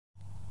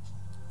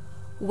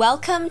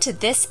Welcome to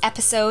this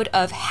episode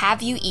of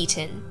Have You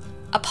Eaten,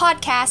 a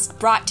podcast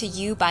brought to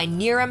you by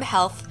Niram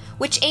Health,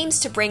 which aims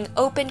to bring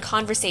open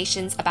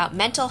conversations about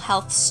mental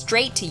health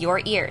straight to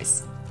your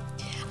ears.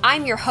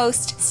 I'm your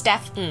host,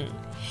 Steph Ng,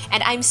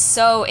 and I'm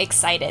so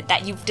excited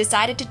that you've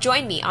decided to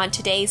join me on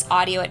today's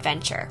audio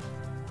adventure.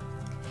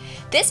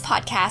 This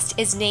podcast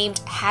is named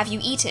Have You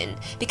Eaten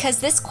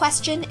because this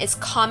question is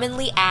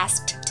commonly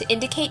asked to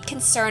indicate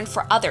concern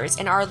for others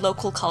in our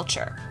local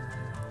culture.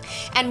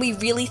 And we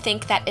really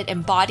think that it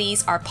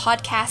embodies our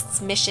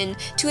podcast's mission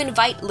to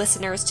invite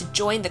listeners to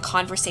join the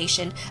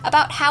conversation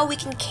about how we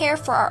can care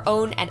for our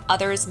own and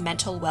others'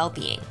 mental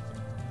well-being.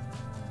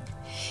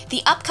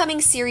 The upcoming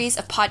series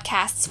of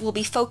podcasts will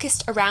be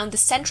focused around the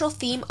central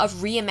theme of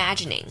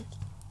reimagining.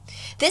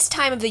 This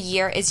time of the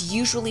year is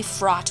usually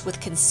fraught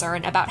with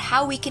concern about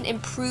how we can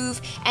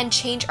improve and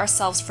change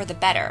ourselves for the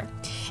better,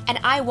 and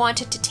I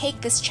wanted to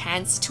take this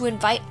chance to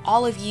invite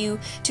all of you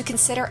to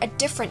consider a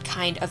different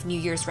kind of New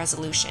Year's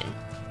resolution.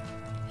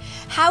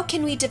 How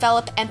can we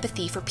develop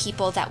empathy for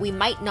people that we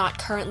might not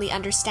currently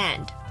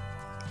understand?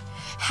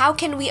 How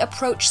can we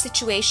approach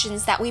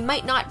situations that we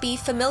might not be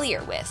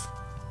familiar with?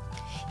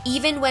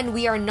 Even when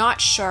we are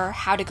not sure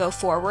how to go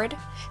forward,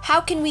 how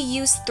can we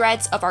use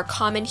threads of our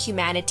common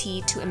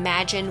humanity to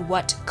imagine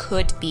what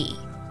could be?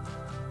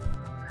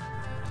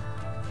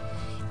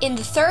 In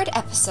the third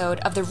episode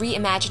of the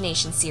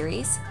Reimagination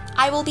series,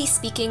 I will be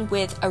speaking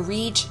with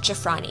Areej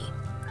Jafrani.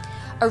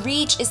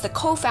 Areej is the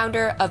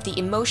co-founder of the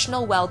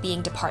Emotional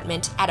Wellbeing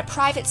Department at a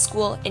private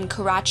school in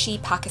Karachi,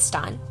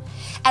 Pakistan,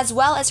 as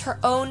well as her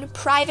own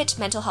private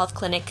mental health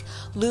clinic,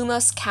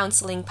 Lumos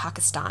Counseling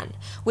Pakistan,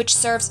 which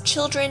serves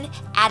children,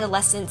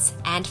 adolescents,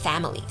 and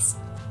families.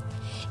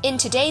 In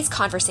today's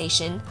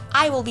conversation,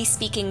 I will be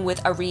speaking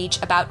with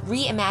Areej about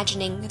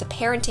reimagining the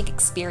parenting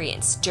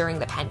experience during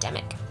the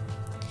pandemic.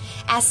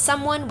 As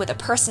someone with a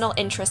personal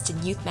interest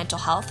in youth mental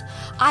health,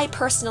 I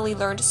personally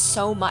learned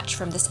so much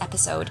from this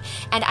episode,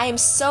 and I am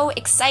so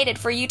excited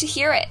for you to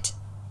hear it.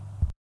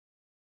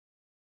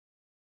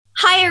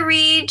 Hi,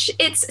 Areej.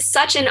 It's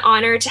such an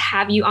honor to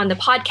have you on the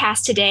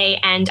podcast today,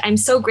 and I'm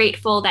so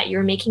grateful that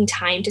you're making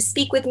time to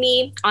speak with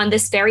me on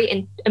this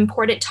very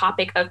important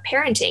topic of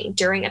parenting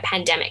during a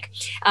pandemic,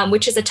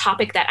 which is a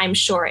topic that I'm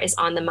sure is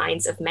on the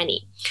minds of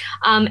many.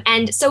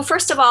 And so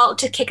first of all,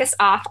 to kick us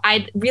off,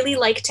 I'd really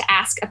like to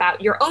ask about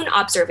your own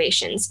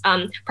observations,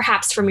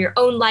 perhaps from your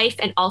own life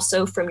and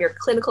also from your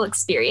clinical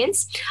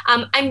experience.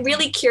 I'm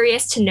really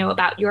curious to know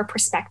about your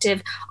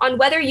perspective on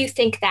whether you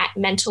think that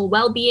mental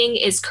well-being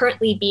is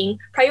currently being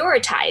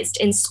prioritized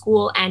in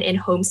school and in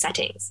home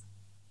settings.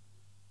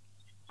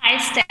 Hi,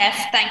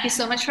 Steph. Thank you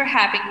so much for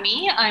having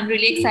me. I'm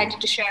really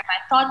excited to share my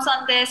thoughts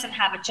on this and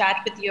have a chat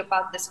with you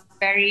about this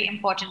very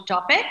important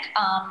topic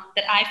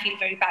that I feel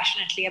very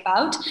passionately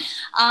about.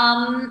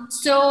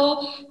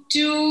 So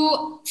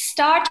to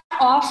start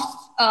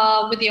off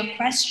with your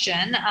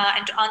question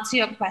and to answer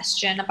your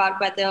question about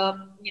whether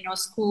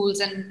schools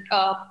and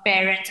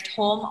parents at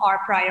home are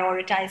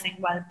prioritizing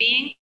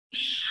well-being,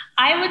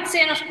 I would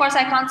say, and of course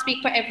I can't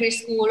speak for every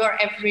school or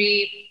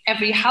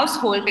every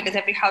household because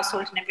every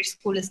household and every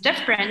school is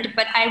different,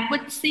 but I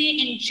would say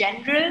in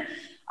general,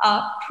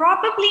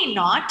 probably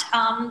not,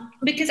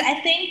 because I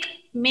think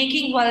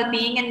making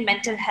well-being and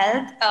mental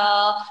health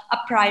a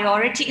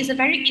priority is a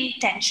very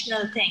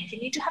intentional thing. You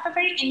need to have a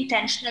very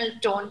intentional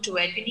tone to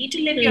it. You need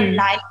to live your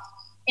life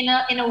in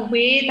a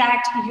way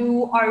that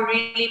you are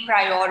really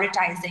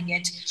prioritizing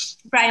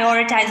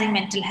prioritizing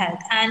mental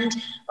health. And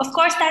of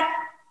course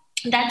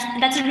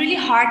that's a really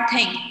hard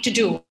thing to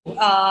do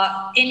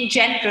in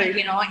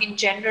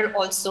general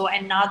also.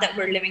 And now that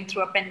we're living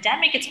through a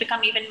pandemic, it's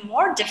become even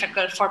more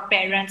difficult for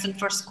parents and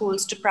for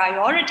schools to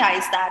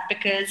prioritize that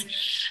because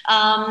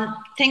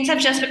things have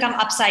just become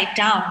upside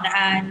down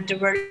and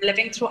we're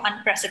living through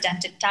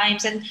unprecedented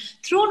times. And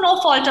through no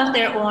fault of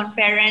their own,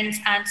 parents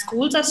and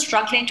schools are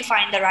struggling to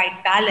find the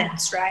right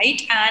balance, right?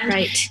 And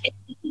it's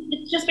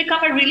just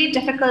become a really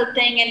difficult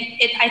thing.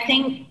 And I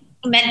think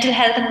mental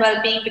health and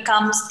well-being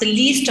becomes the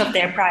least of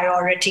their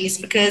priorities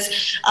because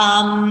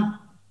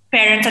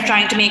parents are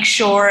trying to make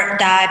sure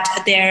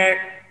that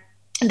their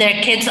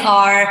kids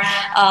are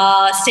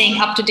staying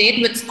up to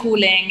date with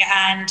schooling,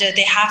 and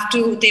they've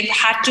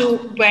had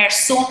to wear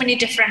so many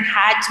different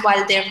hats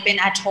while they've been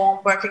at home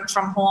working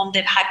from home.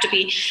 They've had to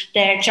be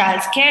their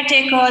child's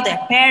caretaker,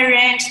 their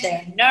parent,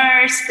 their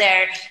nurse,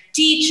 their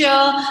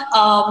teacher,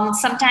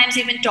 sometimes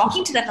even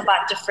talking to them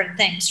about different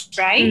things,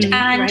 right?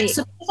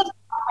 So because of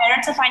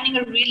parents are finding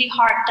a really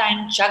hard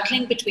time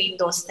juggling between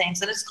those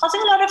things, and it's causing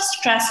a lot of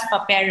stress for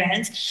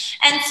parents.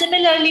 And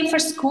similarly for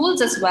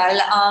schools as well.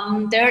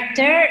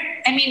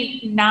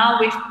 Now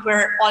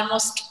we're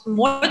almost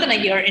more than a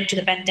year into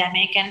the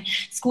pandemic, and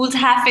schools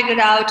have figured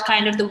out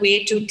kind of the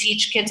way to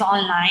teach kids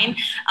online.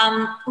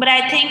 But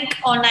I think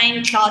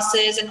online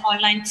classes and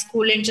online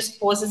schooling just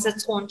poses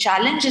its own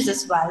challenges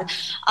as well.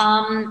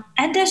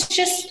 And there's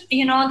just,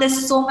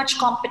 there's so much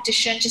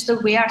competition, just the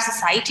way our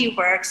society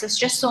works. There's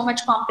just so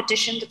much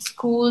competition at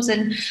schools,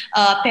 and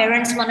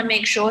parents want to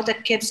make sure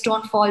that kids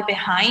don't fall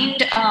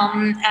behind.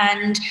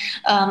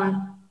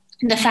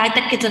 The fact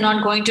that kids are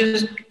not going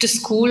to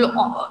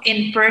school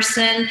in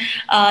person,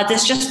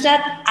 there's just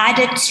that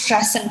added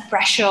stress and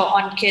pressure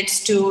on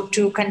kids to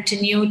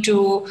continue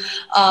to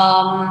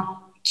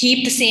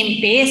keep the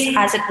same pace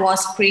as it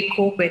was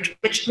pre-COVID,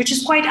 which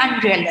is quite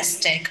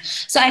unrealistic.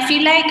 So I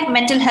feel like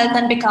mental health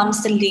then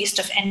becomes the least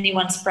of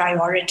anyone's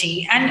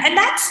priority. And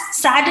that's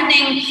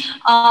saddening,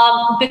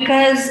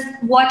 because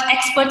what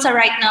experts are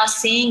right now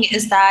saying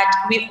is that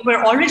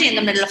we're already in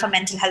the middle of a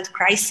mental health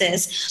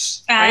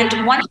crisis.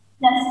 And once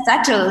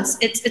that settles,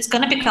 it's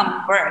going to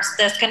become worse.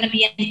 There's going to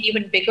be an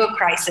even bigger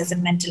crisis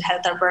in mental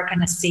health that we're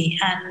going to see.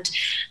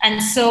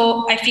 And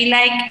so I feel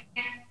like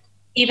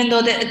even though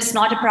it's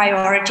not a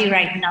priority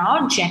right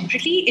now,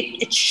 generally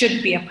it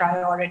should be a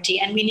priority.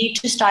 And we need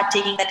to start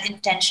taking that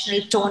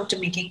intentional tone to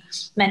making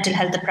mental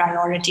health a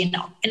priority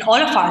in all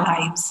of our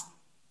lives.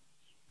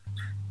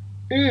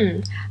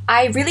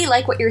 I really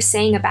like what you're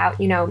saying about,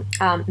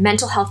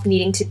 mental health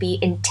needing to be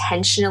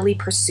intentionally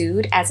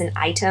pursued as an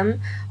item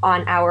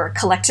on our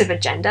collective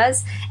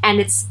agendas. And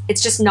it's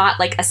just not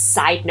like a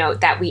side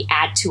note that we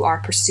add to our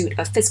pursuit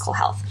of physical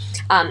health.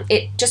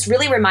 It just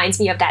really reminds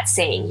me of that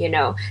saying,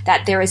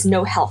 that there is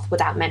no health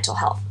without mental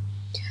health.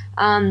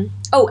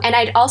 And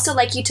I'd also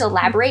like you to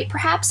elaborate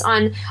perhaps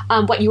on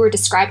what you were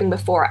describing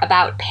before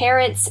about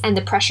parents and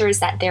the pressures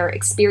that they're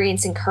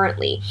experiencing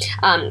currently.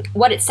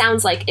 What it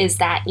sounds like is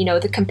that,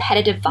 the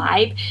competitive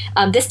vibe,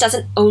 this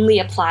doesn't only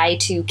apply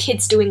to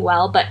kids doing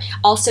well, but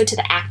also to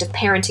the act of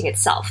parenting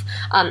itself.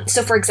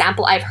 So for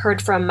example, I've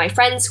heard from my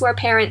friends who are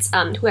parents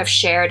who have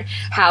shared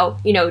how,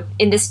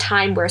 in this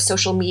time where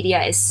social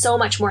media is so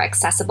much more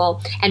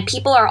accessible and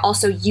people are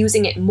also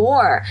using it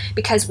more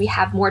because we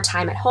have more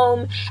time at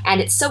home, and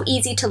it's so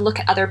easy to look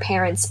at other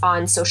parents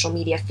on social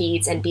media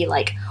feeds and be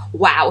like,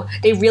 wow,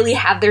 they really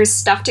have their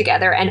stuff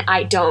together and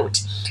I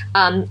don't.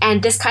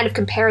 And this kind of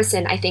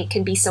comparison, I think,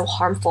 can be so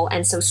harmful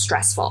and so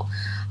stressful.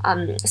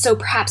 So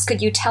perhaps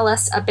could you tell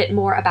us a bit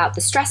more about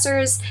the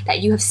stressors that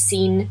you have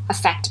seen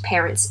affect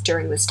parents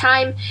during this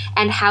time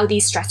and how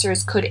these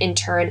stressors could in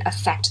turn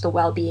affect the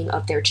well-being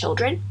of their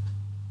children?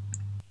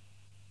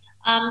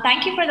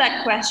 Thank you for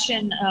that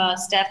question,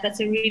 Steph.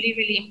 That's a really,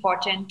 really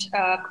important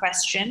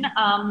question.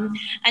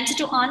 And so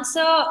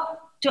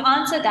to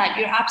answer that,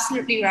 you're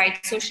absolutely right.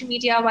 Social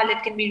media, while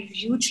it can be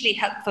hugely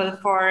helpful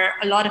for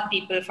a lot of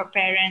people, for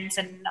parents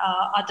and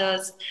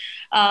others,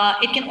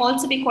 it can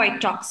also be quite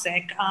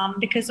toxic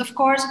because, of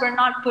course, we're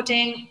not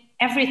putting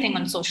everything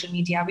on social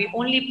media. We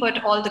only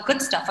put all the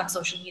good stuff on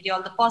social media,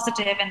 all the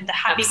positive and the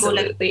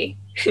happy-go-lucky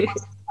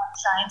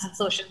shines on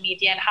social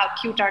media and how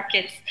cute our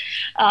kids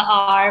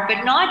are,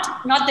 but not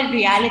the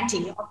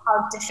reality of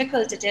how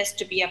difficult it is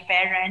to be a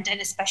parent,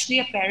 and especially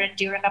a parent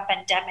during a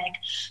pandemic.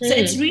 So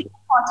it's really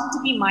important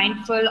to be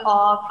mindful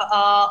of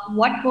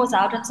what goes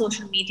out on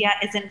social media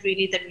isn't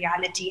really the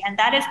reality, and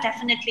that is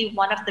definitely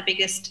one of the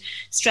biggest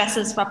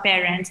stresses for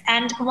parents.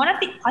 And one of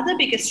the other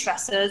biggest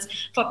stresses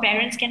for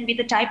parents can be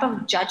the type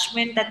of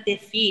judgment that they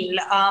feel.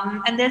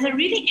 And there's a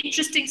really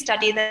interesting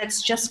study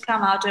that's just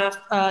come out of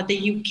the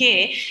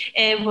UK.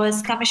 It was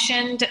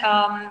commissioned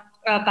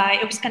by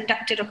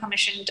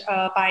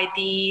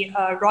the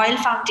Royal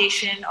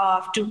Foundation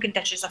of Duke and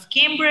Duchess of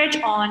Cambridge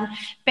on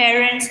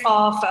parents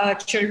of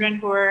children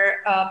who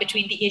are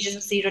between the ages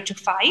of 0 to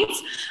 5.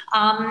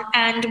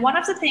 And one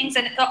of the things,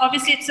 and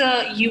obviously it's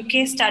a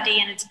UK study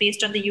and it's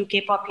based on the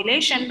UK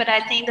population, but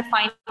I think the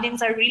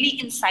findings are really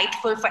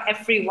insightful for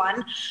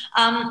everyone,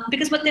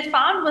 because what they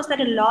found was that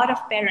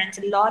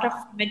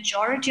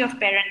majority of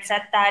parents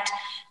said that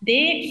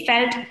they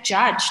felt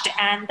judged,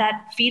 and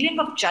that feeling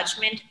of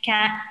judgment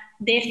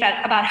they felt,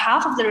 about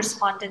half of the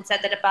respondents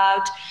said that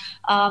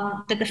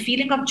that the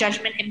feeling of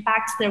judgment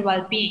impacts their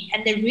well-being,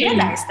 and they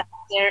realized that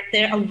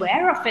they're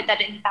aware of it, that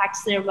it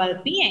impacts their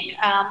well-being,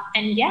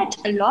 and yet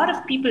a lot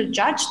of people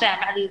judge them,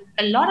 and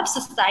a lot of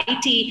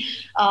society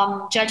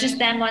judges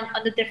them on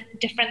the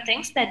different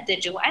things that they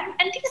do,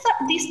 and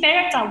these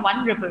parents are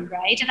vulnerable,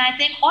 right? And I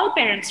think all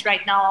parents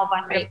right now are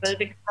vulnerable, right,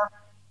 because of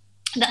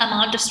the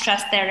amount of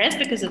stress there is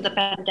because of the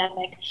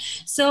pandemic.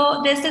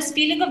 So there's this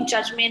feeling of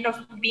judgment, of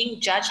being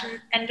judged.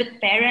 And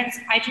with parents,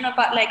 I don't know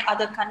about like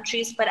other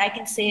countries, but I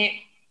can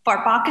say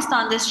for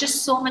Pakistan, there's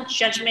just so much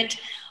judgment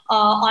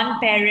on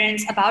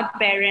parents, about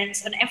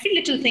parents, and every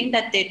little thing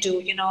that they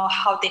do,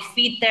 how they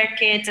feed their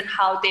kids and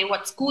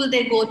what school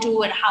they go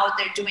to and how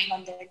they're doing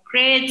on their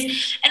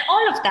grades and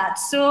all of that.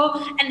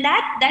 So, and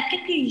that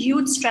can be a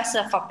huge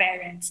stressor for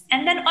parents.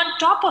 And then on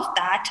top of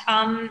that,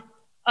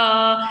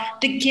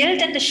 the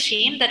guilt and the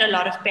shame that a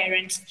lot of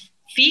parents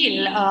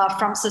feel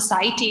from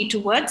society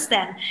towards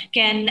them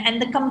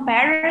and the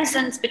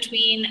comparisons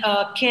between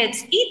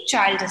kids, each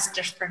child is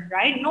different,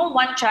 right? No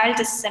one child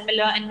is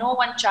similar, and no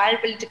one child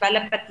will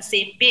develop at the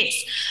same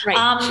pace. Right.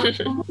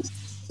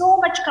 so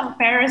much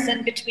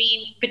comparison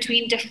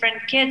between different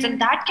kids,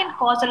 and that can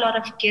cause a lot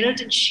of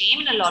guilt and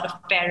shame in a lot of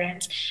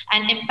parents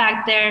and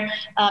impact their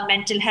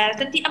mental health.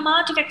 And the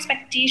amount of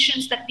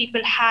expectations that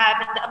people have,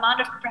 and the amount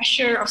of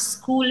pressure of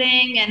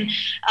schooling, and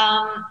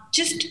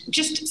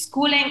just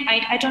schooling.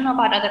 I don't know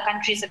about other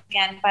countries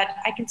again, but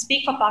I can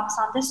speak for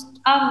Pakistan. There's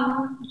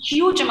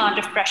huge amount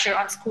of pressure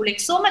on schooling,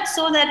 so much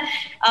so that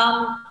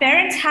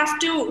parents have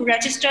to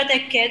register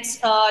their kids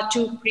to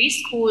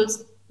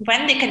preschools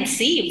when they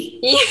conceive.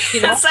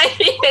 Yes, I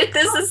mean,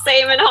 it's the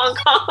same in Hong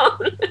Kong.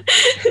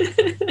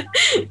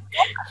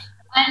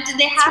 And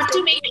they have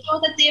to make sure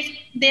that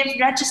they've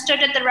registered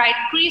at the right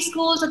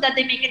preschool, so that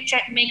they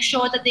make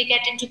sure that they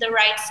get into the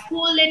right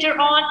school later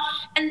on.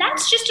 And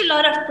that's just a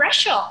lot of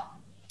pressure.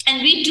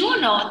 And we do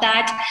know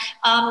that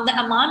the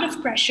amount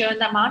of pressure and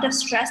the amount of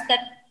stress that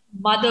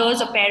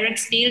mothers or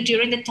parents feel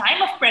during the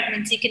time of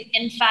pregnancy can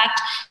in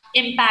fact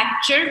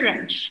impact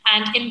children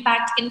and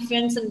impact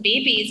infants and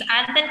babies.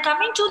 And then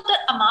coming to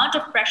the amount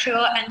of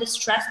pressure and the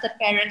stress that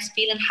parents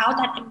feel and how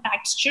that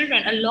impacts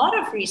children, a lot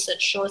of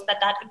research shows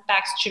that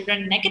impacts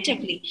children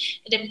negatively.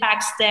 It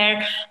impacts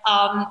their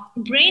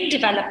brain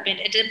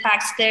development. It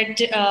impacts their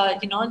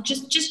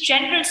just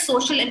general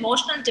social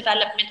emotional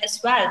development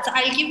as well. So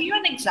I'll give you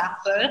an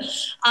example.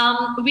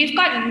 We've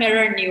got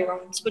mirror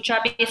neurons, which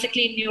are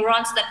basically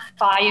neurons that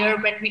fire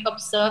when we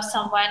observe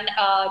someone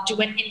do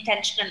an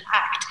intentional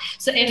act.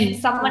 So if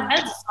someone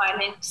else is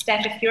smiling,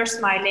 Steph, if you're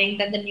smiling,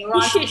 then the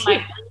neurons in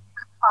my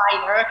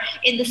fire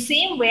in the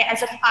same way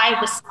as if I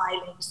was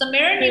smiling. So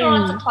mirror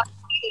neurons are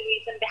the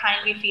reason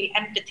behind we feel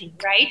empathy,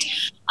 right?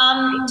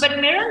 But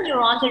mirror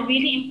neurons are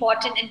really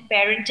important in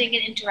parenting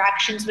and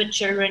interactions with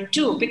children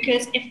too,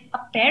 because if a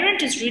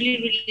parent is really,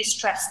 really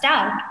stressed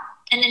out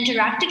and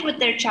interacting with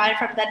their child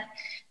from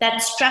that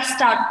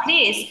stressed out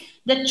place,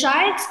 the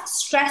child's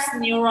stress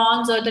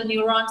neurons, or the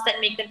neurons that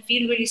make them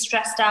feel really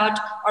stressed out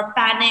or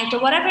panicked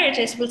or whatever it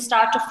is, will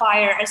start to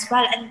fire as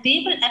well. And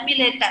they will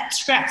emulate that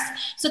stress.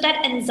 So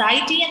that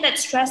anxiety and that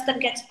stress then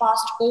gets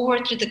passed over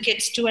to the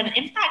kids too, and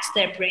impacts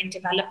their brain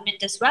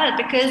development as well,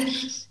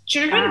 because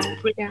children's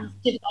brains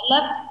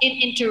develop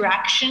in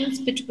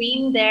interactions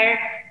between their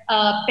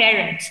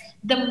parents.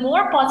 The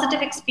more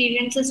positive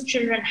experiences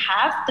children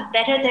have, the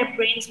better their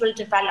brains will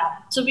develop.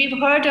 So we've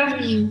heard of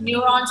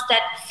neurons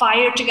that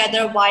fire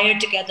together, wire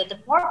together. The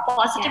more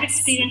positive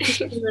experiences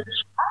children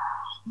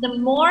have, the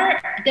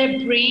more their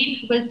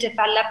brain will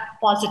develop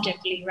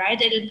positively, right?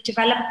 It'll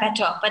develop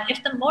better. But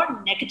if the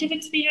more negative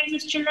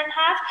experiences children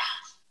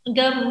have,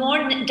 the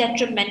more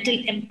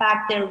detrimental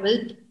impact there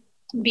will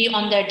be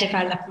on their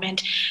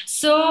development.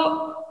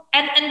 So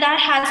and that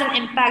has an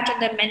impact on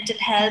their mental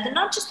health, and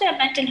not just their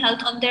mental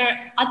health, on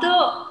their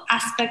other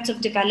aspects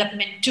of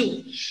development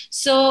too.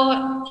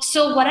 So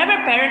whatever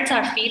parents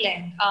are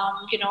feeling,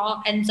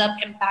 ends up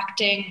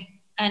impacting,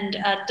 and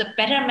the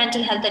better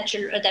mental health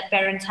that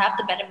parents have,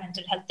 the better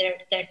mental health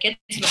their kids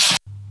will.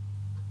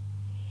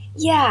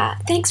 Yeah,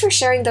 thanks for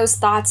sharing those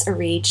thoughts,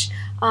 Areej.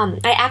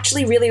 I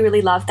actually really,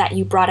 really love that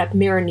you brought up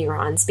mirror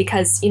neurons,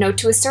 because,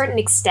 to a certain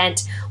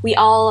extent, we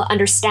all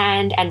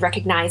understand and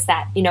recognize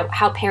that,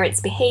 how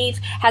parents behave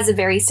has a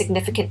very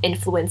significant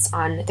influence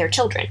on their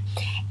children.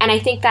 And I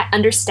think that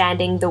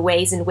understanding the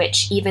ways in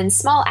which even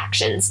small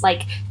actions,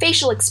 like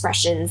facial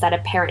expressions that a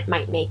parent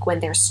might make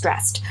when they're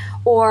stressed,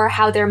 or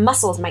how their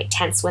muscles might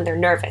tense when they're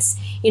nervous,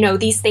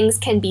 these things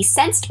can be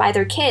sensed by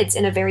their kids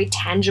in a very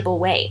tangible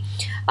way.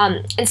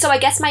 And so I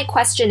guess my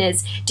question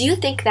is, do you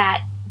think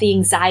that the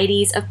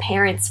anxieties of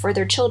parents for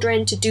their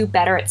children to do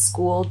better at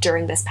school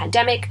during this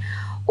pandemic,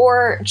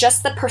 or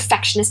just the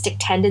perfectionistic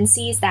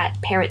tendencies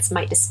that parents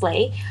might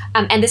display?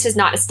 And this is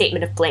not a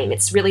statement of blame.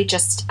 It's really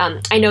just,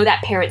 I know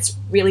that parents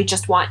really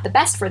just want the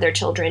best for their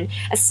children,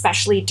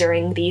 especially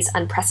during these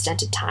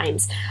unprecedented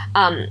times.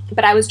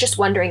 But I was just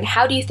wondering,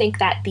 how do you think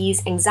that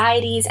these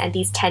anxieties and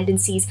these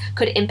tendencies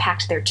could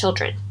impact their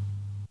children?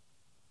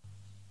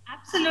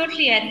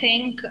 Absolutely. I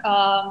think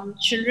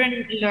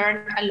children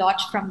learn a lot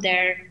from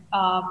their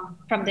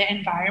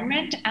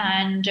environment,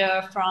 and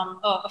from,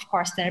 of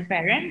course, their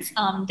parents.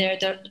 They're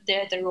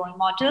the role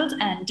models,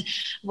 and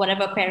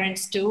whatever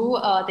parents do,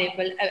 they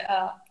will,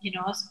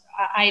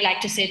 I like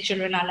to say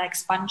children are like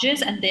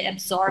sponges, and they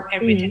absorb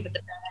everything that the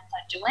parents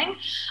are doing.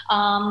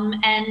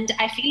 And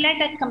I feel like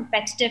that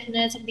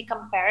competitiveness and the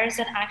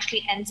comparison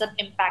actually ends up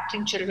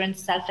impacting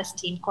children's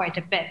self-esteem quite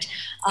a bit.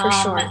 For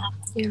sure.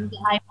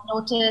 I've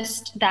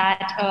noticed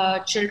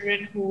that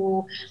children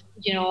who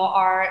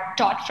are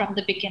taught from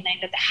the beginning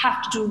that they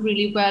have to do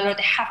really well, or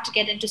they have to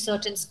get into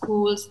certain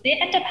schools, they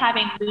end up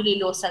having really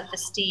low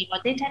self-esteem, or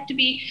they tend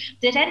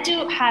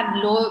to have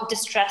low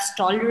distress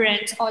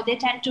tolerance, or they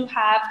tend to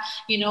have,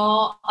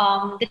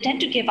 they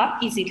tend to give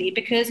up easily,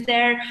 because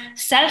their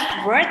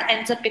self-worth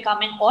ends up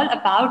becoming all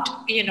about,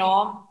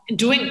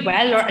 doing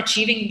well or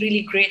achieving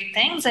really great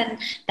things, and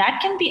that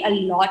can be a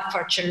lot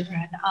for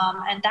children,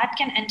 and that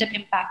can end up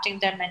impacting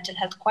their mental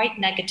health quite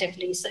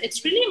negatively. So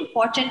it's really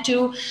important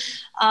to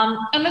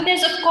and then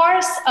there's of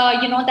course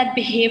that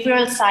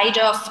behavioral side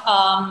of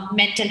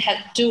mental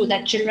health too,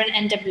 that children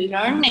end up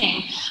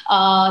learning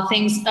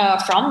things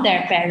from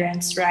their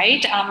parents,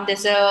 right?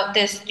 There's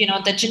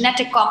the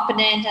genetic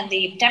component and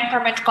the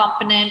temperament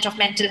component of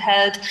mental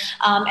health,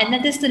 and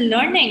then there's the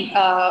learning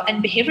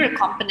and behavioral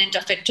component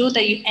of it too,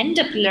 that you end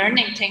up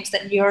learning things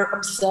that you're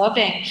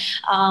observing,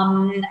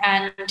 and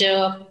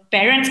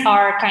parents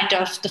are kind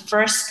of the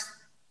first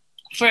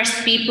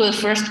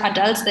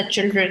adults that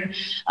children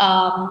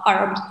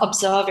are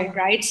observing,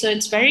 right? So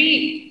it's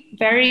very,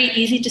 very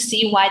easy to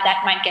see why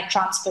that might get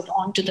transferred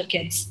on to the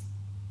kids.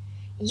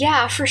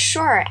 Yeah, for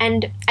sure.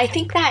 And I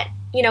think that,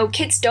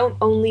 kids don't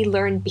only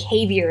learn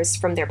behaviors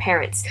from their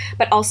parents,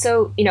 but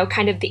also,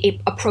 kind of the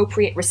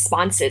appropriate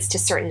responses to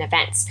certain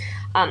events.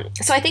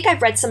 So I think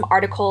I've read some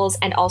articles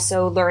and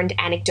also learned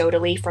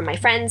anecdotally from my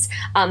friends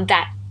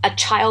that a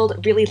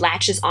child really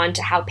latches on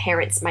to how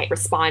parents might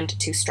respond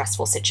to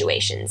stressful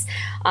situations.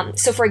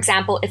 So for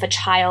example, if a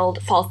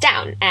child falls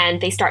down and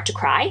they start to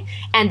cry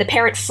and the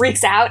parent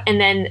freaks out, and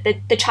then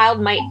the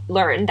child might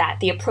learn that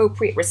the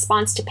appropriate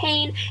response to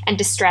pain and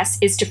distress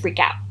is to freak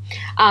out.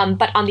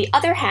 But on the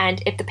other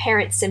hand, if the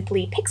parent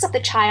simply picks up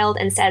the child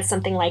and says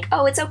something like,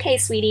 "Oh, it's okay,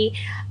 sweetie,"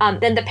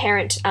 then the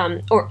parent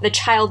or the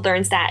child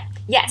learns that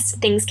yes,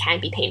 things can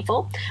be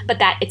painful, but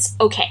that it's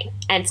okay,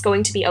 and it's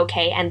going to be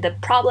okay, and the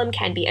problem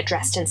can be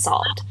addressed and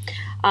solved.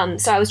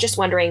 So I was just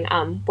wondering,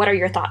 what are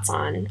your thoughts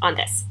on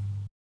this?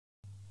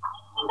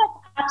 That's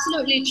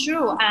absolutely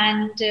true.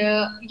 And,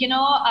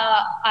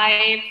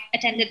 I've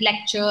attended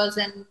lectures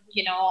and,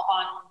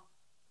 on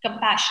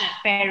compassionate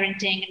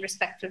parenting and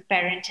respectful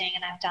parenting,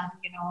 and I've done,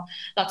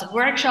 lots of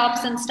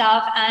workshops and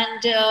stuff.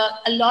 And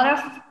a lot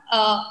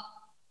of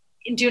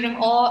during a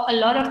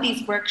lot of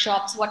these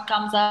workshops, what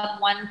comes up,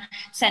 one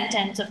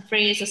sentence, a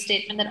phrase, a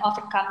statement that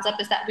often comes up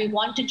is that we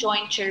want to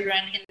join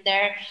children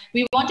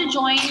we want to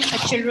join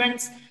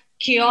children's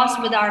chaos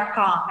with our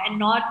calm, and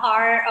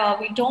not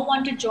we don't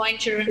want to join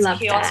children's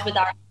chaos with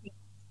our,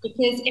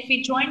 because if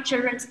we join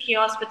children's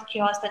chaos with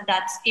chaos, then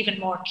that's even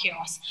more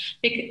chaos.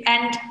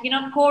 And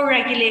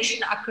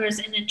co-regulation occurs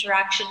in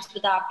interactions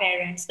with our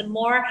parents. The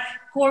more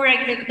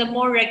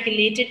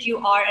regulated you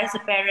are as a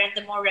parent,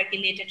 the more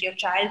regulated your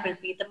child will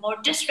be. The more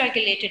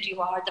dysregulated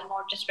you are, the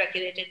more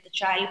dysregulated the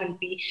child will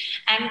be.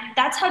 And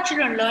that's how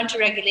children learn to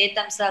regulate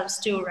themselves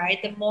too,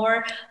 right? The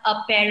more a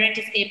parent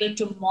is able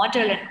to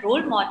model and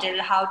role model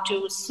how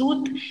to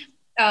soothe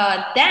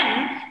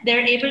them,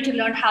 they're able to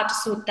learn how to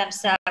soothe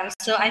themselves.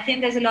 So I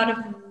think there's a lot of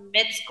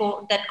myths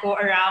that go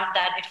around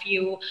that if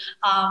you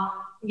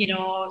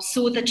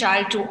soothe a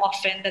child too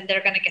often, then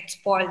they're going to get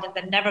spoiled and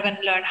they're never going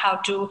to learn how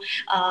to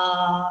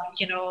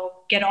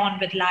get on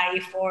with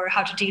life or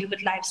how to deal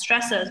with life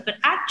stressors. But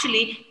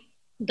actually,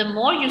 the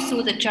more you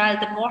soothe a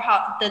child,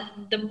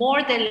 the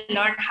more they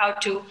learn how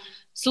to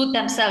soothe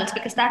themselves,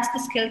 because that's the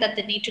skill that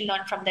they need to learn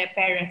from their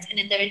parents and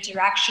in their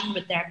interaction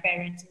with their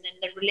parents and in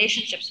their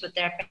relationships with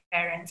their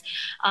parents.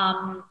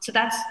 So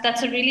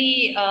that's a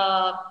really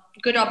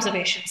good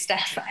observation,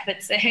 Steph, I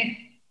would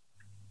say.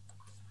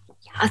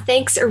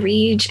 Thanks,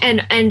 Areej.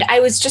 And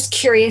I was just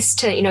curious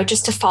to,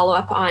 just to follow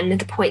up on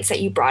the points that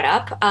you brought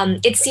up.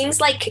 It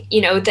seems like,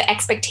 the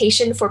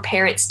expectation for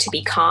parents to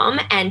be calm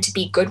and to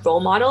be good role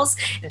models,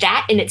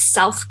 that in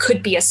itself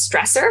could be a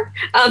stressor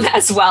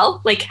as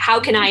well. Like, how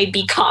can I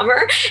be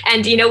calmer?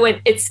 And,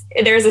 when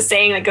there's a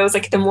saying that goes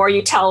like, the more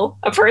you tell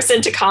a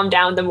person to calm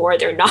down, the more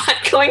they're not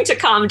going to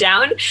calm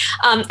down.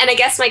 And I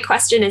guess my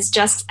question is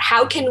just,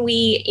 how can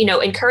we,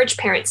 encourage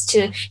parents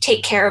to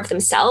take care of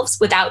themselves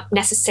without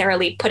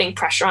necessarily putting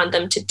pressure on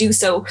them to do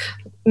so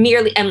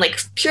merely and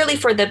purely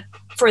for the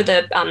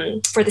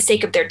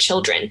sake of their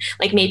children?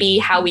 Like, maybe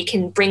how we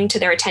can bring to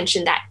their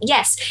attention that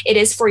yes, it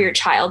is for your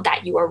child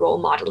that you are role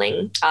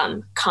modeling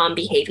calm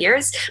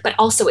behaviors, but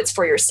also it's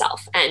for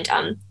yourself. And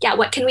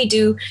what can we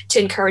do to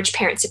encourage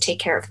parents to take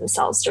care of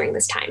themselves during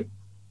this time?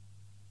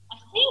 I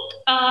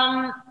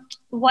think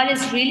what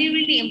is really,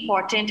 really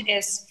important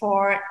is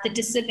for the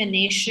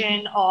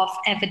dissemination of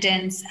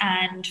evidence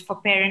and for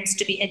parents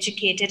to be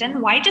educated and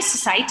wider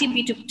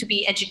society to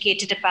be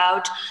educated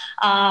about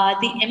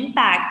the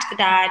impact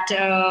that,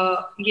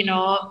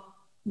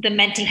 the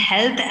mental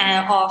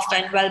health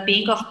and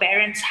well-being of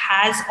parents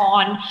has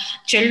on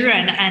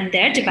children and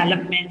their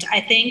development.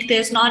 I think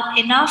there's not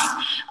enough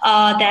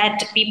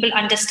that people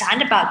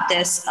understand about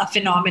this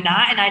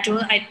phenomena, and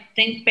I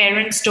think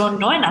parents don't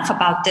know enough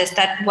about this,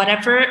 that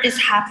whatever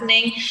is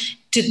happening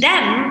to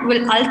them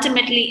will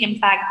ultimately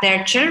impact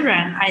their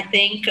children. I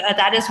think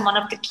that is one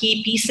of the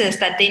key pieces,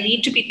 that they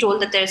need to be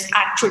told that there's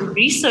actual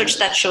research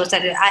that shows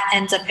that it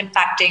ends up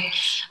impacting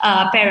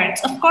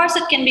parents. Of course,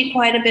 it can be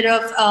quite a bit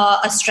of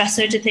a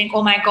stressor to think,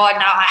 oh my God,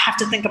 now I have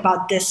to think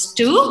about this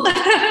too.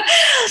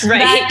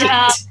 Right. But, there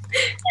are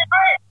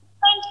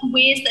different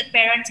ways that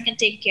parents can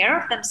take care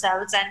of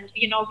themselves. And,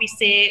 we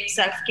say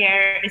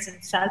self-care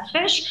isn't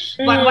selfish.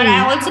 But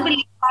I also believe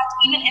that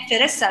even if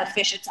it is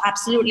selfish, it's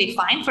absolutely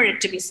fine for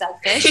it to be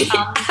selfish.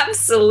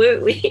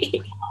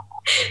 Absolutely.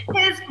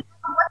 Because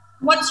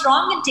what's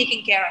wrong in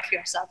taking care of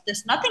yourself?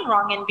 There's nothing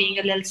wrong in being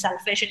a little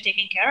selfish and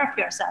taking care of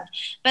yourself.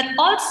 But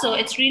also,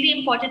 it's really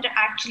important to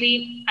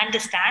actually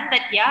understand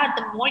that, yeah,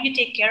 the more you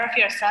take care of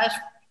yourself,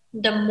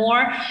 the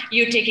more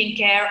you're taking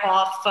care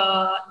of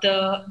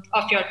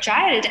your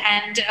child.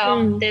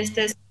 And there's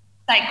this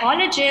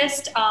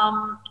psychologist,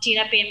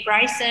 Tina Payne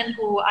Bryson,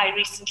 who I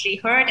recently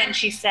heard, and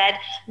she said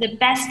the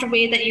best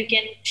way that you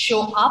can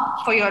show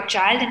up for your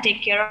child and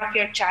take care of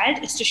your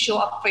child is to show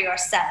up for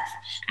yourself.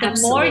 The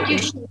more you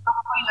show up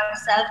for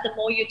yourself, the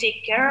more you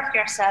take care of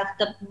yourself,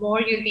 the more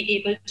you'll be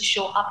able to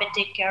show up and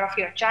take care of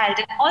your child.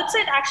 And also,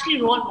 it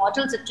actually role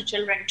models it to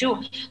children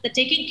too. That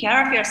taking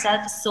care of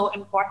yourself is so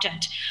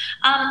important.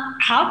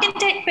 How can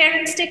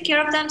parents take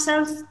care of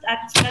themselves?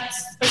 That's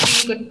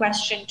a really good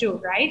question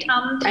too, right?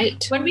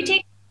 Right.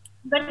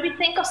 When we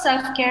think of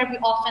self-care, we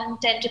often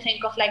tend to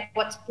think of like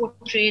what's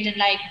portrayed in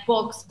like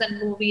books and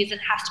movies,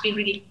 and has to be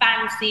really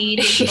fancy,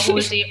 take the whole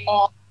day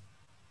off.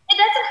 It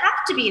doesn't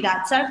have to be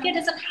that. Self-care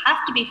doesn't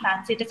have to be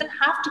fancy. It doesn't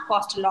have to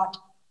cost a lot.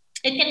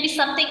 It can be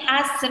something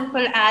as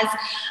simple as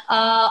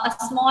a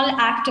small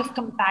act of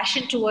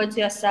compassion towards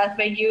yourself,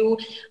 where you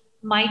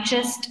might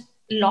just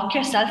lock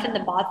yourself in the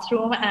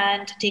bathroom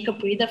and take a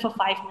breather for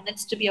 5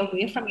 minutes to be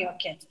away from your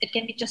kids. It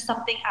can be just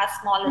something as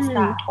small as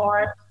that.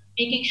 Or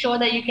making sure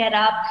that you get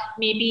up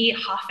maybe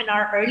half an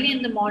hour early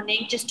in the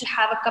morning just to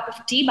have a cup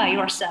of tea by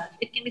yourself.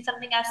 It can be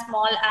something as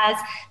small as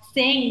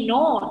saying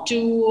no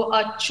to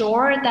a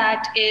chore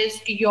that is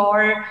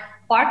your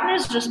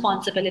partner's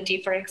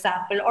responsibility, for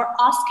example, or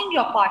asking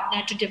your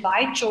partner to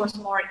divide chores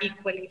more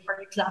equally,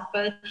 for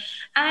example.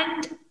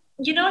 And,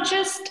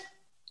 just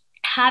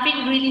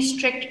having really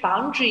strict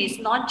boundaries,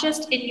 not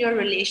just in your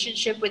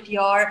relationship with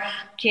your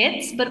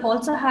kids, but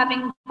also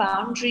having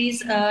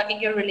boundaries in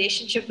your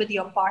relationship with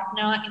your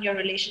partner, in your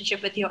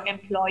relationship with your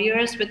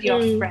employers, with your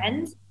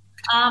friends.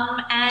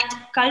 And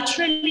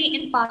culturally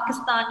in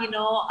Pakistan,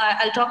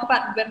 I'll talk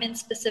about women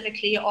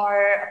specifically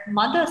or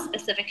mothers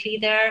specifically.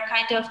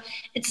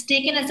 It's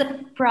taken as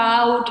a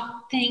proud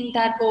thing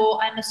that, oh,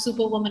 I'm a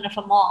superwoman of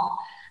a mom.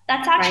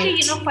 That's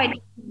actually, quite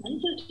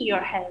detrimental to your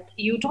health.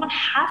 You don't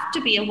have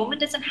to be, a woman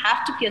doesn't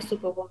have to be a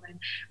superwoman,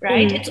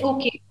 right? It's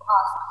okay to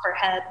ask for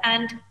help.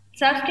 And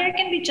self-care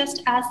can be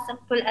just as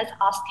simple as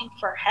asking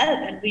for help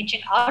and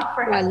reaching out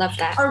for help. I love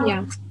that.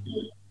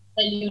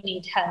 That you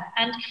need help,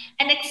 and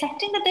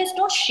accepting that there's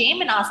no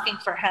shame in asking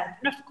for help.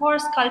 And of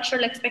course,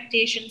 cultural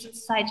expectations and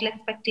societal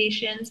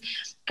expectations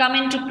come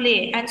into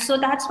play. And so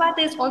that's why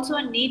there's also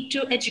a need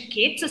to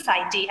educate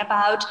society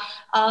about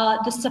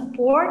the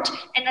support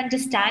and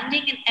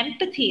understanding and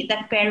empathy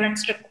that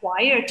parents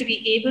require to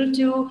be able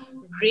to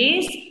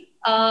raise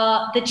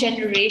the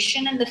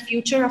generation and the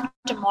future of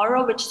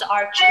tomorrow, which is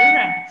our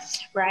children,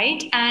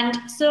 right? And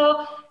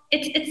so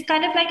it's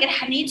kind of like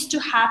it needs to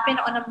happen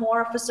on a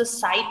more of a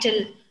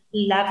societal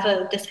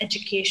level, this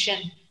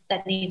education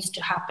that needs to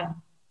happen.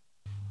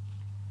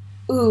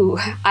 Ooh,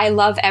 I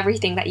love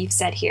everything that you've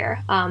said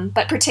here,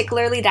 but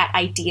particularly that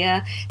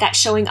idea that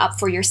showing up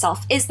for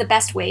yourself is the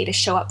best way to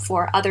show up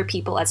for other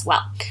people as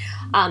well.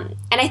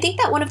 And I think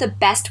that one of the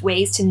best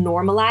ways to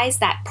normalize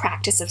that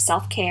practice of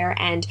self-care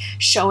and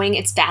showing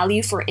its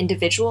value for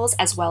individuals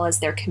as well as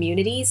their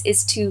communities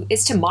is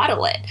to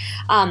model it.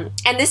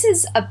 And this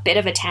is a bit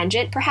of a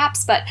tangent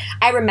perhaps, but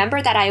I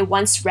remember that I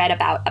once read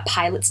about a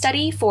pilot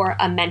study for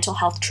a mental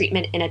health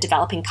treatment in a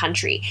developing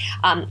country,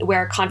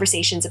 where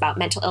conversations about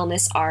mental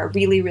illness are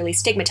really, really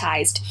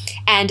stigmatized.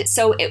 And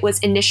so it was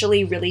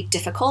initially really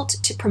difficult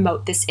to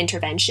promote this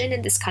intervention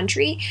in this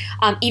country,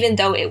 even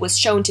though it was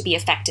shown to be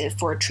effective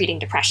for treating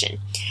depression.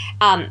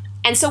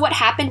 And so what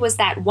happened was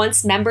that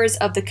once members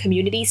of the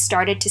community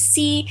started to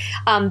see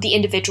the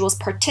individuals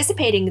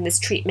participating in this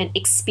treatment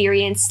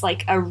experience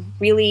like a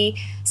really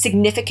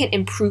significant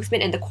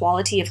improvement in the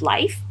quality of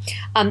life,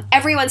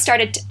 everyone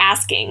started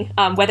asking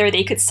whether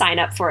they could sign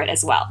up for it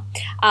as well.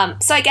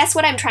 So I guess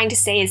what I'm trying to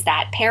say is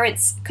that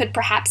parents could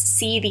perhaps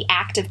see the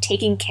act of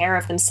taking care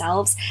of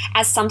themselves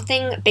as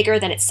something bigger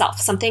than itself,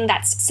 something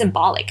that's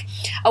symbolic,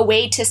 a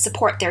way to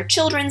support their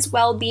children's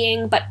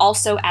well-being, but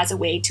also as a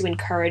way to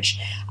encourage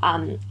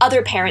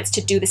other parents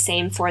to do the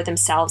same for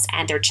themselves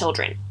and their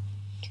children.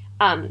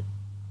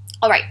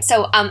 All right,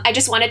 so I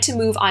just wanted to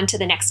move on to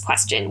the next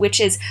question, which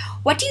is,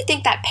 what do you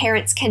think that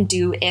parents can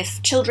do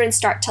if children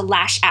start to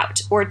lash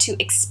out or to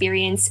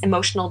experience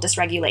emotional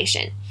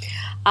dysregulation?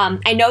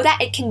 I know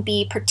that it can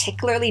be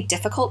particularly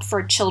difficult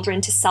for children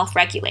to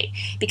self-regulate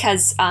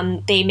because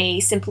they may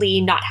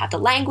simply not have the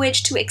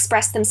language to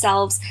express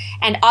themselves.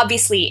 And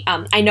obviously,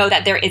 I know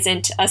that there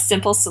isn't a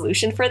simple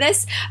solution for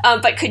this,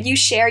 but could you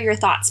share your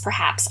thoughts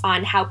perhaps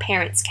on how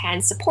parents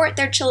can support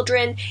their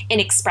children in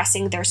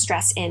expressing their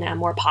stress in a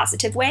more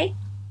positive way?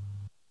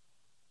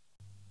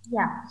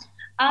 Yeah.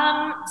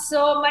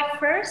 So my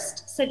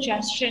first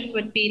suggestion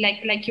would be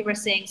like you were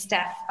saying,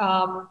 Steph,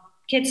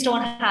 kids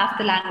don't have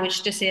the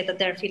language to say that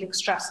they're feeling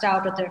stressed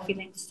out or they're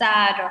feeling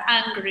sad or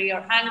angry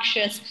or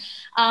anxious.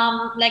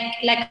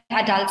 like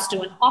adults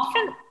do. And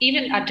often,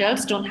 even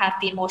adults don't have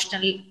the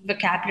emotional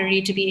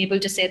vocabulary to be able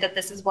to say that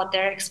this is what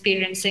they're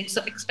experiencing.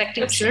 So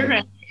expecting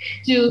children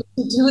to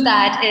do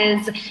that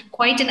is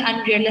quite an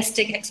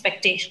unrealistic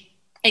expectation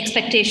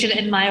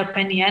in my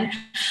opinion.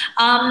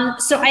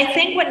 So I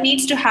think what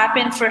needs to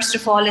happen first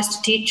of all is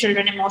to teach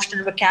children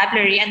emotional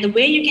vocabulary, and the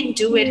way you can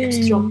do it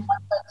is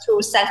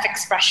through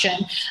self-expression.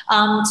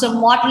 So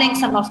modeling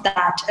some of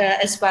that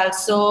as well.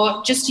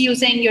 So just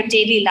using your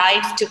daily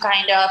life to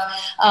kind of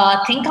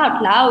think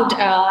out loud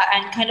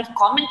and kind of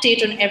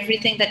commentate on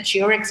everything that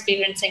you're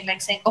experiencing, like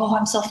saying, oh,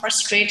 I'm so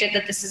frustrated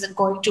that this isn't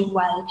going too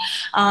well.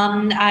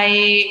 I'm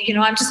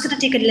just going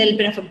to take a little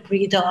bit of a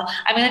breather.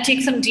 I'm going to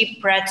take some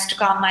deep breaths to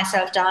calm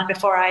myself down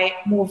before I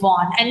move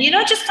on. And,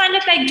 just kind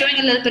of like doing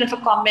a little bit of a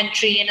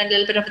commentary and a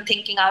little bit of a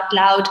thinking out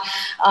loud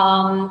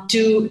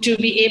to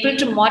be able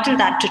to model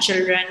that to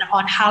children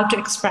on how to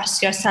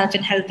express yourself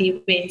in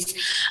healthy ways.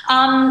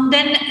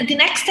 Then the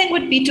next thing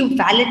would be to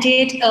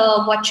validate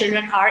what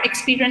children are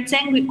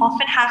experiencing. We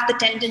often have the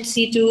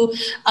tendency to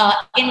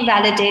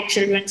invalidate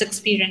children's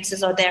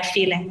experiences or their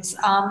feelings.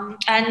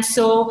 And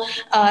so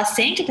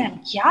saying to them,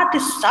 yeah,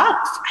 this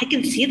sucks. I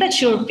can see that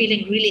you're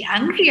feeling really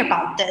angry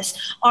about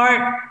this.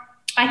 Or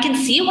I can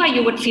see why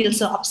you would feel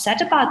so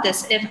upset about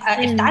this. If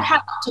that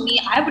happened to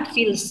me, I would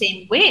feel the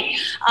same way.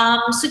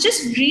 So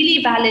just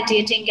really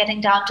validating,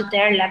 getting down to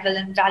their level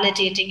and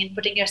validating and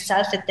putting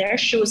yourself in their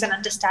shoes and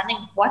understanding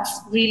what's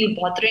really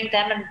bothering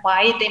them and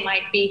why they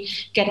might be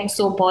getting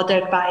so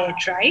bothered by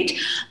it, right?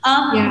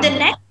 The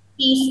next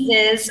piece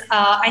is,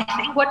 I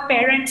think what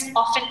parents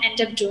often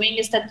end up doing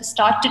is that they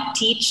start to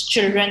teach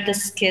children the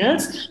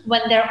skills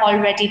when they're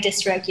already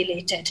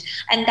dysregulated.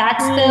 And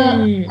that's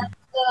the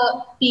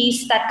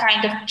piece that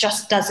kind of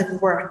just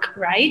doesn't work,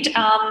 right?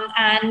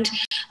 And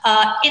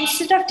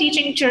instead of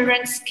teaching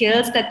children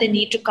skills that they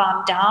need to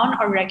calm down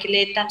or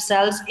regulate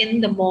themselves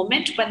in the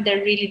moment when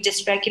they're really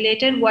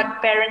dysregulated,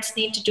 what parents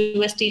need to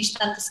do is teach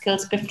them the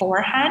skills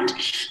beforehand.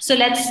 So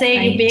let's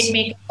say you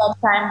make a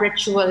bedtime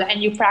ritual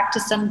and you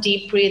practice some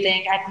deep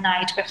breathing at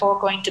night before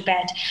going to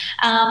bed.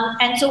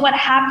 And so what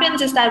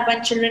happens is that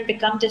when children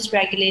become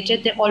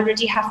dysregulated, they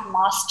already have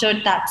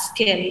mastered that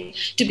skill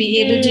to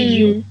be able to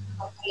use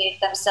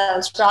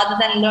themselves rather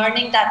than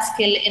learning that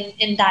skill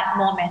in that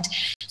moment.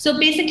 So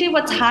basically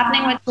what's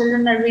happening when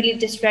children are really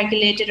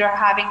dysregulated or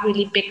having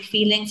really big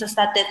feelings is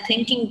that their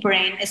thinking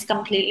brain is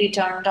completely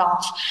turned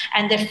off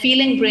and their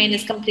feeling brain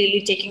is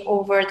completely taking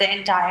over the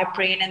entire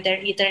brain, and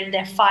they're either in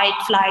their fight,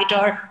 flight,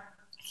 or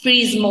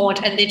freeze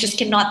mode, and they just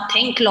cannot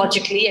think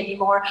logically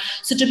anymore.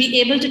 So to be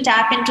able to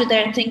tap into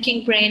their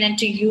thinking brain and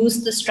to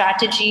use the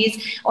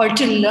strategies or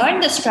to learn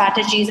the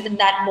strategies in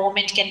that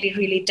moment can be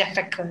really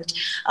difficult.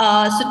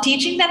 So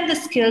teaching them the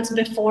skills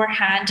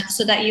beforehand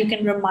so that you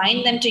can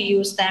remind them to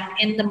use them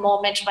in the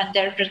moment when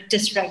they're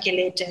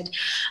dysregulated.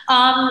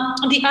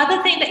 The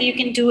other thing that you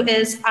can do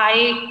is,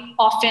 I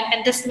often,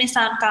 and this may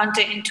sound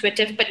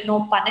counterintuitive, but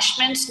no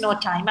punishments, no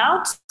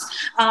timeouts,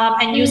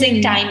 and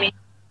using timing.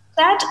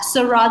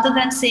 So rather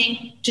than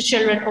saying to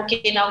children,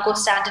 okay, now go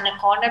stand in a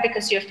corner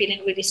because you're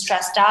feeling really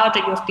stressed out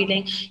or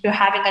you're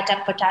having a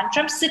temper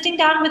tantrum, sitting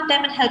down with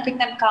them and helping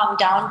them calm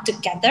down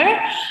together.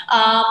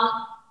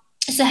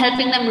 So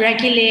helping them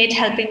regulate,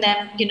 helping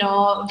them,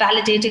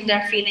 validating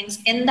their feelings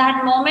in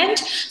that moment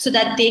so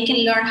that they can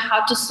learn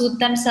how to soothe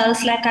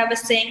themselves, like I was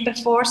saying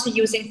before. So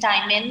using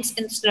time-ins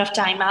instead of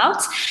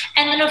time-outs.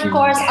 And then, of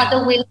course,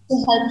 other ways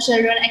to help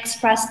children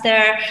express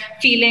their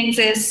feelings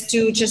is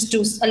to just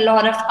do a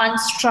lot of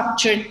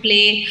unstructured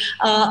play,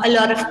 a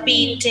lot of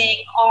painting,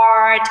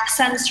 art,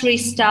 sensory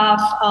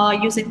stuff,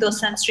 using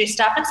those sensory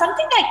stuff, and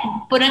something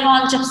like putting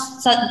on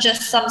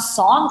just some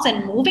songs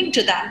and moving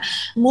to them.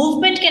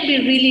 Movement can be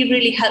really,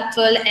 really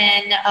helpful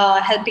in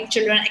helping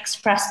children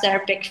express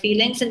their big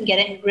feelings and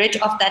getting rid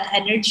of that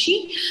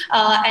energy,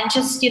 and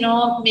just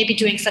maybe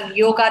doing some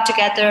yoga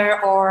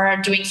together or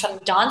doing some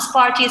dance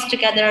parties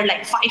together,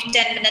 like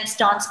 5-10 minutes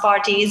dance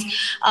parties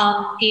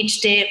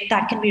each day.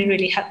 That can be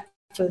really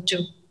helpful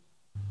too.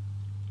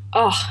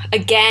 Oh,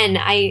 again,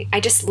 I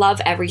just love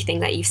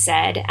everything that you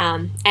said.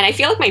 And I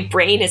feel like my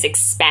brain is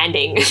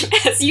expanding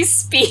as you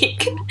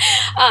speak.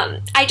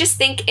 I just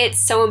think it's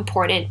so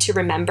important to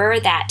remember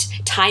that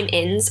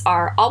time-ins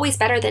are always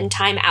better than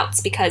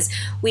time-outs, because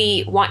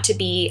we want to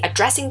be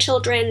addressing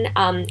children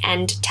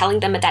and telling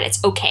them that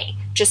it's okay.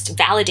 Just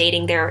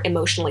validating their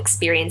emotional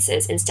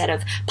experiences instead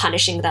of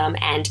punishing them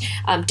and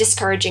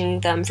discouraging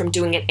them from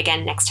doing it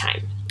again next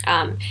time.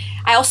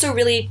 I also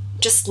really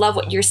just love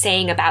what you're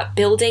saying about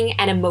building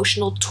an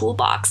emotional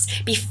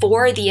toolbox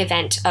before the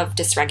event of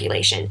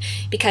dysregulation,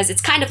 because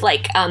it's kind of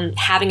like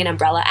having an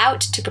umbrella out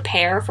to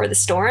prepare for the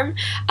storm,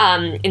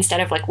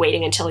 instead of like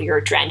waiting until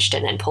you're drenched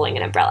and then pulling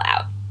an umbrella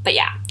out. But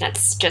yeah,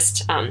 that's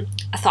just a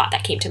thought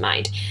that came to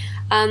mind.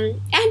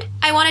 And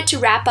I wanted to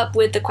wrap up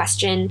with the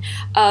question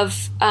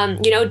of,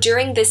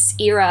 during this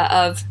era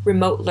of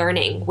remote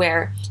learning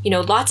where,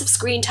 lots of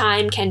screen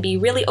time can be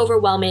really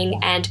overwhelming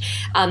and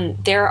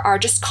there are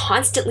just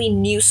constantly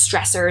new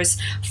stressors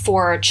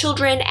for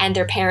children and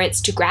their parents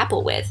to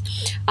grapple with.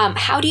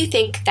 How do you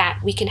think that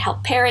we can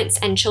help parents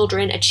and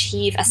children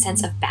achieve a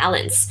sense of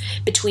balance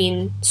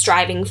between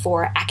striving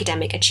for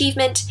academic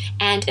achievement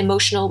and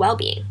emotional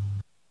well-being?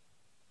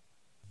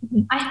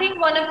 I think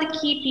one of the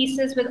key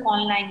pieces with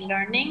online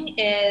learning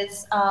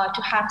is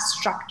to have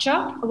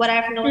structure. What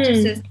I've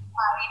noticed is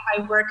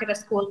I work at a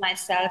school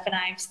myself and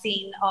I've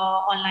seen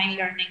online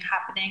learning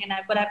happening. And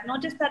what I've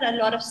noticed that a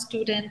lot of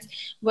students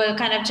will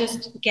kind of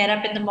just get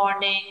up in the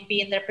morning, be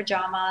in their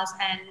pajamas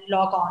and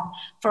log on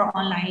for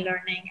online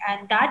learning.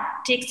 And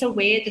that takes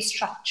away the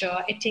structure.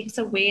 It takes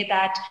away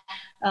that,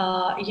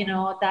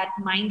 that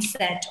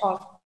mindset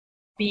of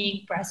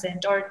being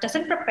present, or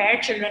doesn't prepare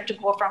children to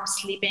go from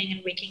sleeping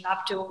and waking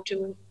up to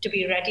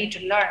be ready to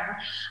learn.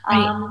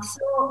 Right.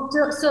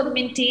 So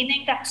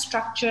maintaining that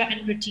structure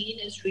and routine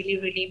is really,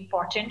 really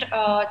important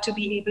to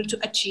be able to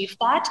achieve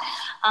that.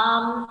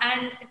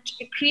 And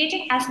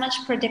creating as much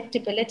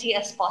predictability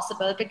as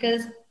possible,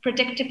 because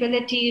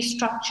predictability,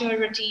 structure,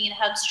 routine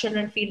helps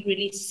children feel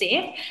really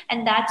safe.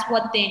 And that's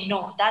what they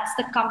know. That's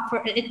the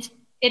comfort.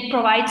 It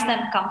provides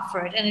them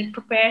comfort and it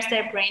prepares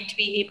their brain to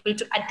be able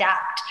to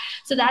adapt.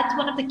 So that's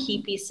one of the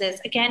key pieces.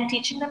 Again,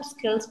 teaching them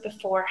skills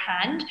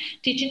beforehand,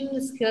 teaching them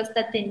the skills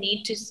that they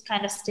need to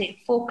kind of stay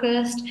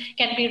focused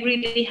can be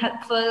really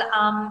helpful.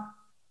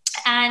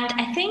 And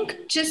I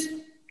think just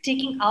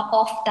taking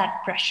off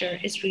that pressure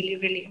is really,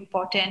 really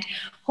important.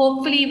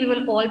 Hopefully, we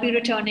will all be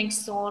returning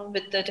soon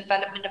with the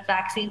development of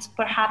vaccines,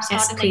 perhaps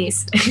yes, not in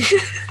please.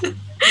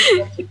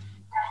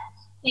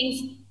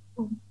 Things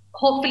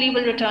hopefully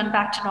will return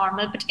back to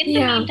normal. But in the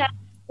meantime,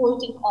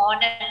 holding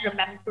on and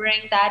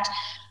remembering that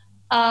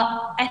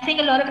I think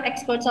a lot of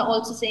experts are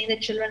also saying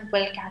that children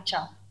will catch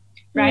up,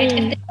 right? If they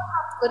don't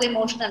have good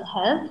emotional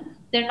health,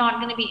 they're not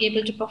going to be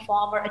able to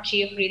perform or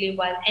achieve really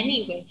well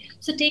anyway.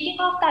 So taking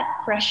off that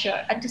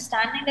pressure,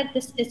 understanding that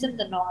this isn't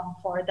the norm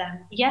for them.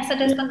 Yes,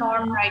 it is the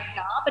norm right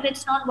now, but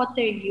it's not what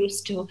they're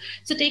used to.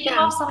 So taking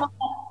off some of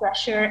that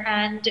pressure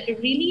and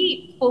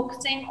really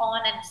focusing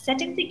on and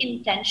setting the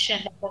intention,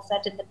 like I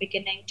said in the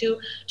beginning, to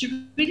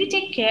really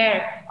take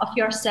care of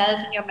yourself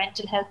and your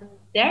mental health and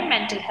their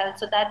mental health,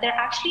 so that they're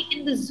actually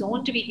in the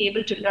zone to be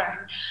able to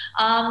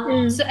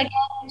learn. So again,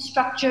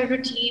 structure,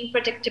 routine,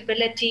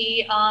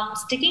 predictability,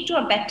 sticking to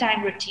a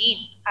bedtime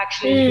routine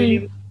actually is really, really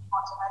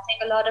important. I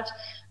think a lot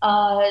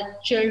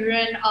of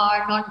children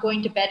are not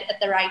going to bed at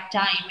the right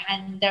time,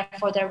 and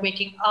therefore they're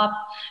waking up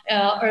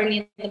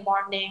early in the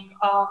morning,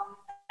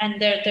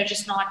 and they're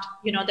just not,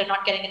 they're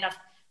not getting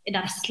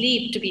enough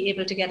sleep to be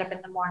able to get up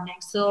in the morning.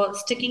 So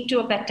sticking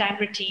to a bedtime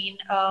routine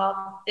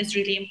is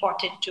really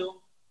important too.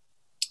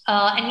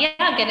 And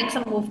yeah, getting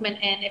some movement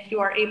in if you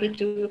are able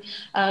to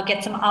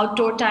get some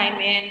outdoor time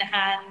in,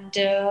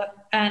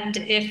 and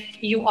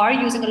if you are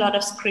using a lot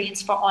of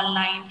screens for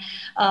online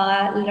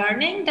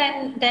learning,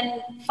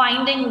 then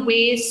finding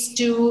ways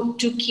to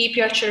keep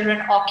your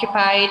children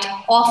occupied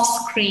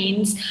off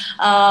screens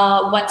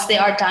once they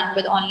are done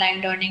with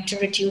online learning, to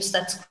reduce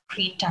that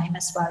screen time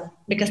as well,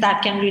 because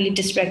that can really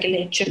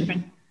dysregulate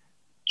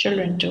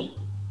children too.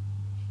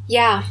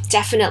 Yeah,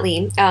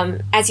 definitely.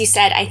 As you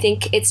said, I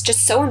think it's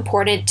just so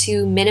important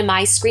to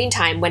minimize screen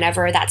time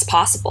whenever that's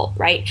possible,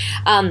 right?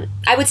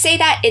 I would say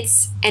that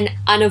it's an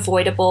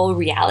unavoidable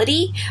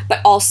reality,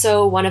 but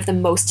also one of the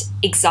most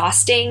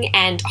exhausting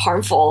and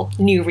harmful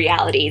new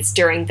realities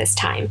during this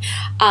time.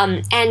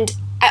 And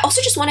I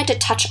also just wanted to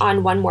touch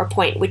on one more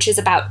point, which is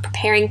about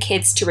preparing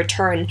kids to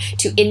return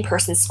to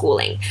in-person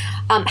schooling.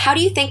 How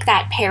do you think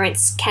that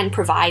parents can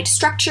provide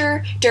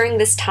structure during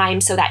this time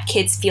so that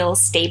kids feel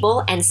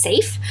stable and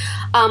safe,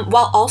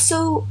 while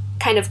also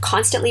kind of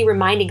constantly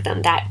reminding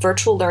them that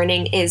virtual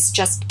learning is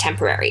just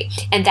temporary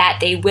and that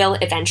they will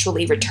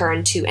eventually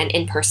return to an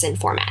in-person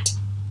format?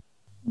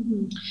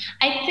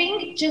 I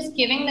think just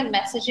giving the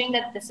messaging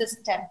that this is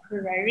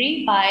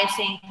temporary by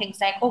saying things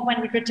like, oh,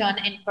 when we return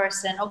in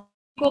person, or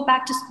go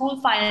back to school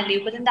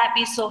finally, wouldn't that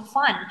be so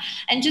fun?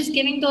 And just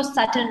giving those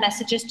subtle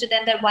messages to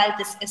them that while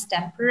this is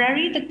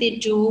temporary, that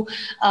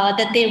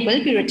they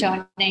will be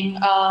returning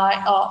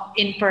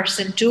in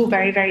person too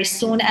very, very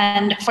soon.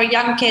 And for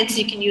young kids,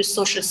 you can use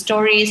social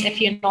stories.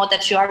 If you know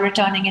that you are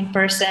returning in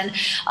person,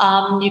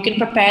 you can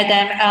prepare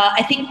them.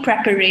 I think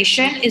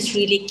preparation is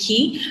really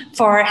key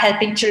for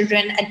helping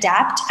children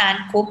adapt and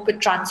cope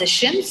with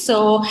transitions.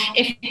 So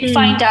if you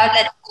find out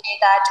that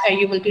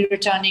you will be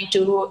returning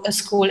to a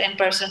school in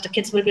person, the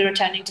kids will be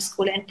returning to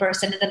school in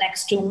person in the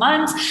next 2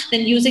 months,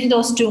 then using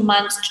those 2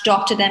 months to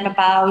talk to them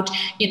about,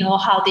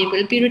 how they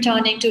will be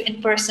returning to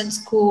in-person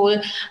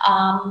school,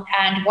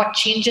 and what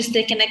changes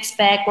they can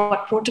expect,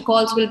 what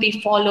protocols will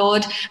be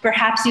followed,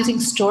 perhaps using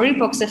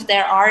storybooks if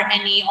there are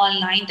any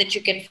online that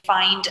you can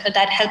find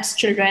that helps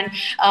children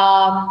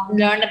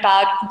learn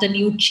about the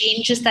new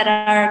changes that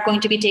are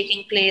going to be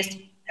taking place.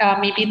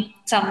 Maybe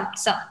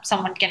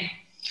someone can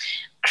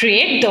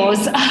create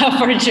those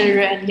for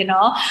children,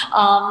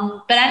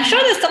 But I'm sure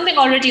there's something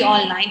already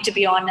online, to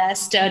be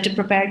honest, to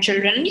prepare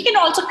children. And you can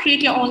also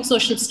create your own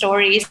social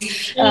stories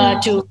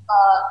to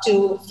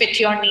fit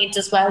your needs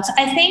as well. So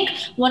I think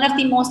one of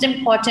the most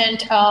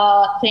important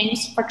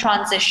things for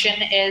transition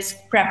is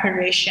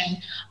preparation.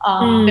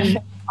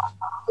 Before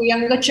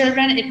younger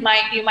children, you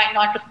might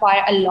not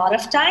require a lot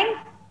of time,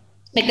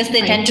 because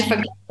they tend to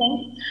forget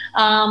things.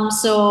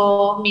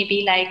 So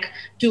maybe like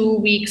 2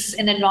 weeks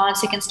in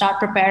advance, you can start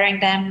preparing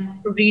them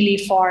really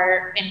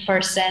for in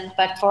person.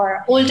 But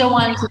for older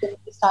ones, you can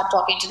start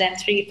talking to them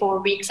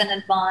 3-4 weeks in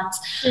advance.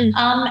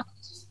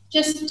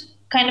 Just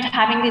kind of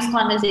having these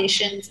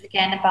conversations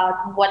again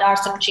about what are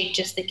some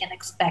changes they can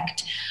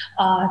expect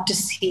to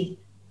see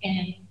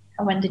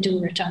when they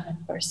do return in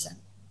person.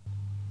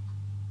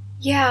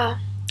 Yeah.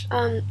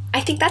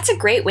 I think that's a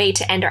great way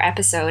to end our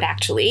episode,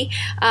 actually.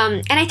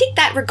 And I think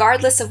that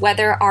regardless of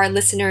whether our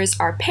listeners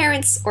are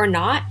parents or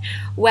not,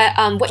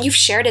 what you've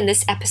shared in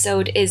this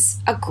episode is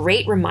a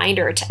great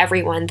reminder to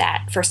everyone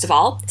that, first of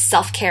all,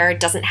 self-care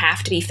doesn't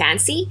have to be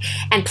fancy,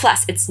 and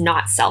plus, it's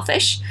not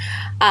selfish.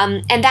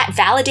 And that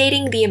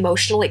validating the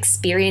emotional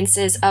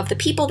experiences of the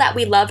people that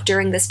we love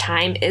during this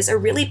time is a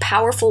really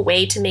powerful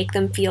way to make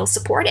them feel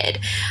supported.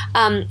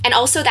 And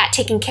also that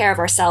taking care of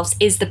ourselves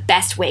is the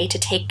best way to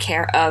take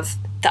care of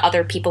the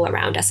other people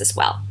around us as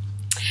well.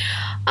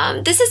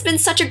 This has been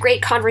such a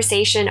great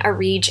conversation,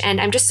 Areej, and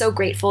I'm just so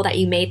grateful that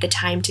you made the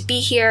time to be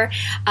here.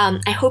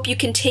 I hope you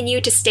continue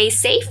to stay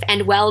safe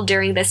and well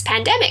during this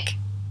pandemic.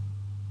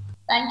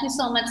 Thank you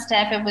so much,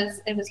 Steph. It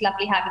was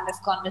lovely having this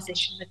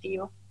conversation with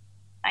you.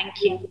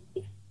 Thank you.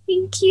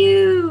 Thank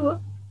you.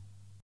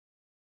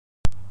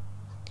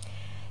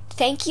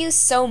 Thank you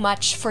so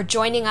much for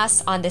joining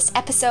us on this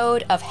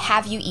episode of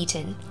Have You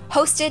Eaten,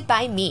 hosted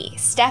by me,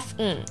 Steph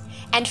Ng,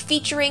 and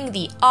featuring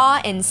the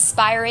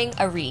awe-inspiring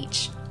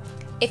Areej.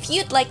 If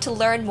you'd like to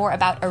learn more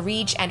about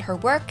Areej and her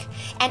work,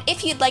 and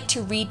if you'd like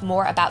to read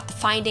more about the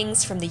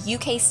findings from the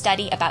UK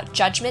study about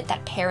judgment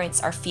that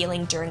parents are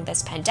feeling during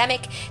this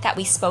pandemic that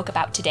we spoke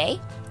about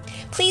today,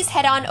 please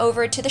head on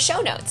over to the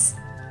show notes.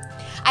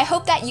 I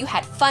hope that you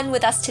had fun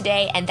with us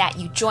today and that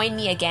you join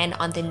me again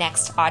on the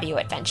next audio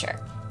adventure.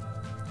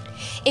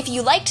 If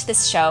you liked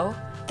this show,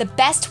 the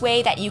best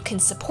way that you can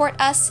support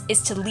us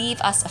is to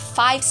leave us a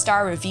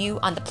 5-star review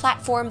on the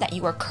platform that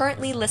you are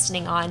currently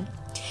listening on,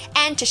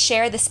 and to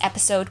share this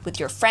episode with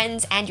your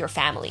friends and your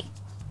family.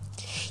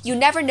 You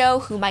never know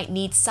who might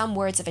need some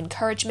words of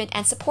encouragement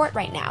and support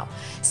right now,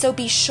 so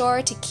be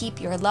sure to keep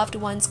your loved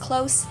ones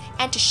close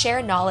and to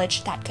share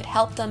knowledge that could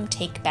help them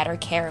take better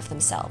care of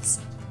themselves.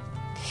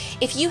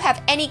 If you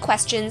have any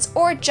questions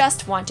or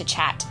just want to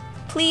chat,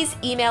 please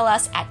email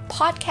us at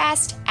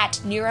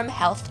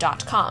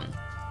podcast@nirumhealth.com.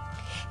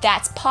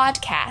 That's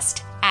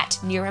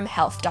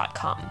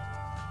podcast@nirumhealth.com.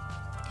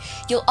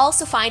 You'll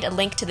also find a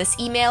link to this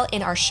email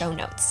in our show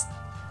notes.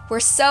 We're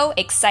so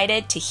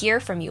excited to hear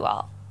from you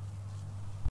all.